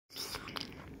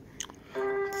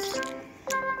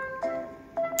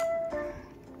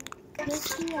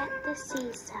Miffy at the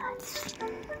seaside.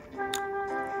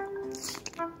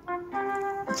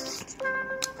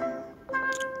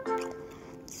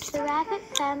 The rabbit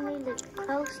family lived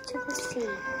close to the sea.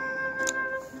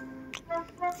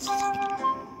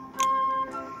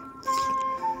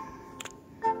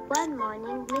 One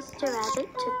morning, Mr. Rabbit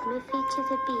took Miffy to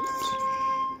the beach.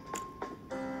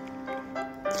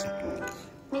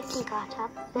 Miffy got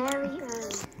up very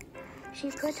early.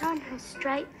 She put on her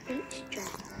striped beach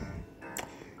dress.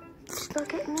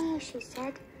 "Look at me," she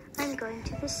said. "I'm going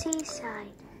to the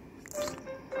seaside."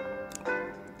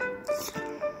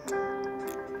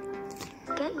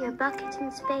 "Get your bucket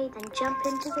and spade and jump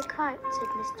into the cart," said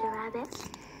Mr. Rabbit.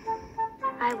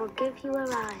 "I will give you a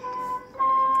ride."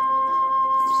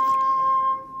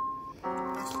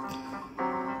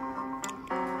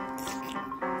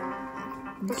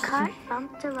 The cart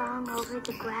bumped along over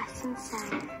the grass and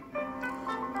sand.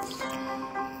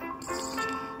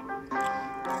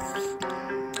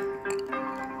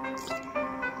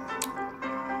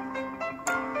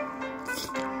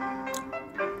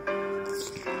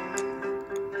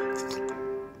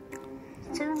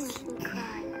 Soon Miffy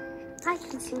cried, "I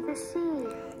can see the sea."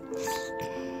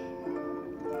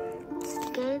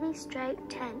 Gaily striped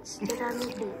tents stood on the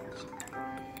beach.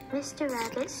 Mr.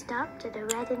 Rabbit stopped at a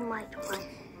red and white one.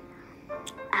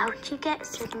 "Out you get,"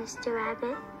 said Mr.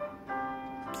 Rabbit.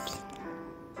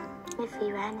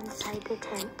 Miffy ran inside the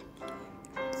tent.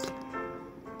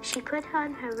 She put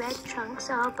on her red trunks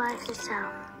all by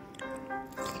herself.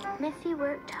 Miffy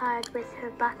worked hard with her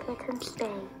bucket and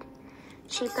spade.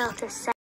 She built a